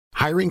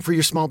Hiring for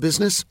your small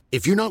business?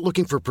 If you're not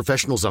looking for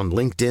professionals on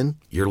LinkedIn,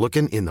 you're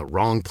looking in the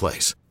wrong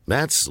place.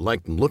 That's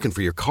like looking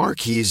for your car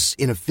keys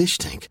in a fish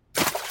tank.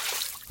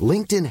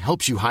 LinkedIn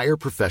helps you hire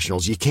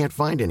professionals you can't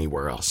find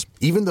anywhere else,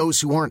 even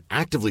those who aren't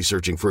actively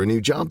searching for a new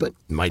job but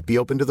might be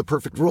open to the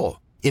perfect role.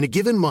 In a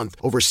given month,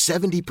 over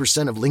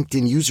 70% of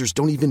LinkedIn users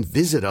don't even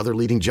visit other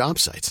leading job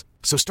sites.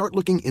 So start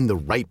looking in the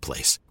right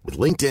place. With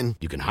LinkedIn,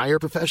 you can hire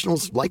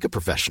professionals like a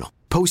professional.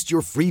 Post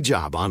your free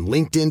job on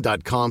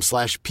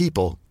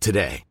linkedin.com/people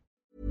today.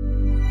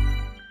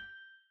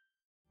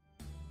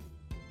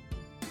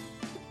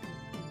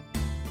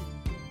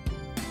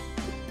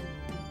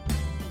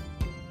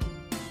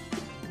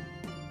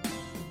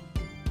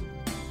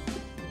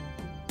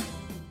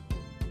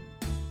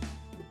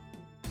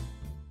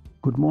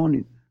 Good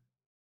morning.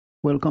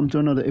 Welcome to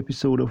another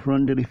episode of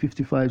Run Daily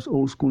 55's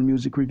Old School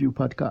Music Review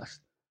Podcast.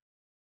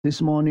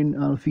 This morning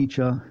I'll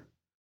feature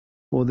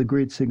for the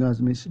great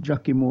singers Miss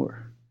Jackie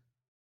Moore.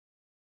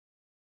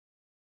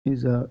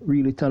 She's a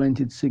really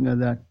talented singer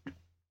that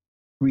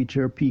reached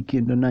her peak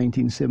in the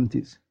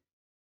 1970s.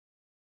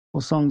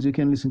 For songs you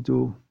can listen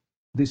to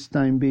This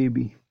Time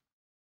Baby,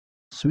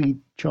 Sweet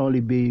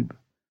Charlie Babe,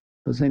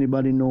 Does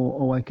Anybody Know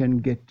How I Can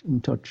Get in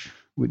Touch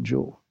with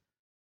Joe?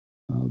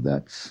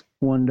 That's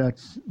one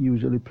that's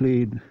usually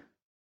played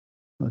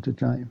at a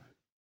time.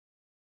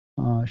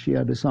 She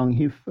had the song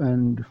If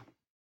and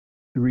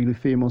the really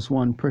famous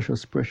one,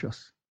 Precious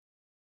Precious.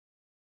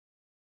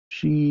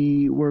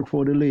 She worked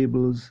for the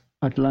labels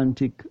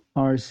Atlantic,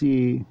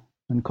 RCA,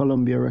 and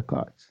Columbia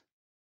Records.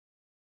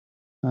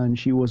 And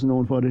she was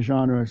known for the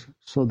genres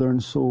Southern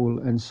Soul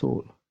and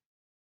Soul.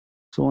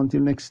 So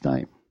until next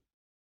time,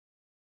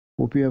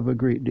 hope you have a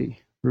great day.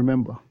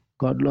 Remember,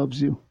 God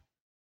loves you.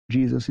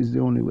 Jesus is the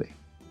only way.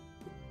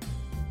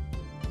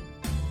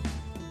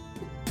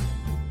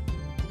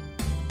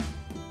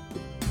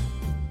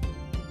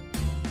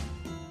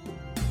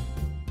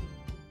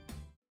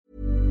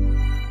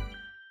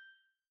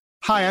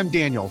 Hi, I'm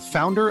Daniel,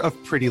 founder of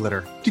Pretty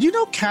Litter. Did you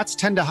know cats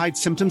tend to hide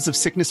symptoms of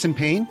sickness and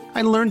pain?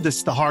 I learned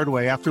this the hard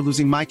way after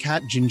losing my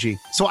cat, Gingy.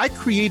 So I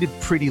created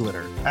Pretty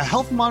Litter, a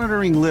health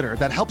monitoring litter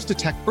that helps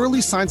detect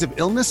early signs of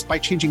illness by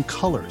changing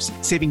colors,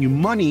 saving you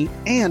money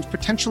and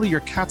potentially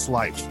your cat's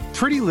life.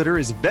 Pretty Litter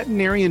is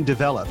veterinarian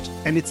developed,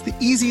 and it's the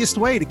easiest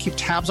way to keep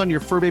tabs on your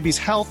fur baby's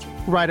health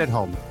right at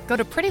home. Go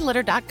to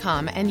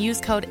prettylitter.com and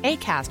use code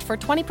ACAST for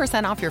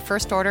 20% off your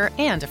first order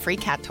and a free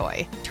cat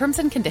toy. Terms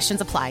and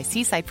conditions apply.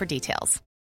 See site for details.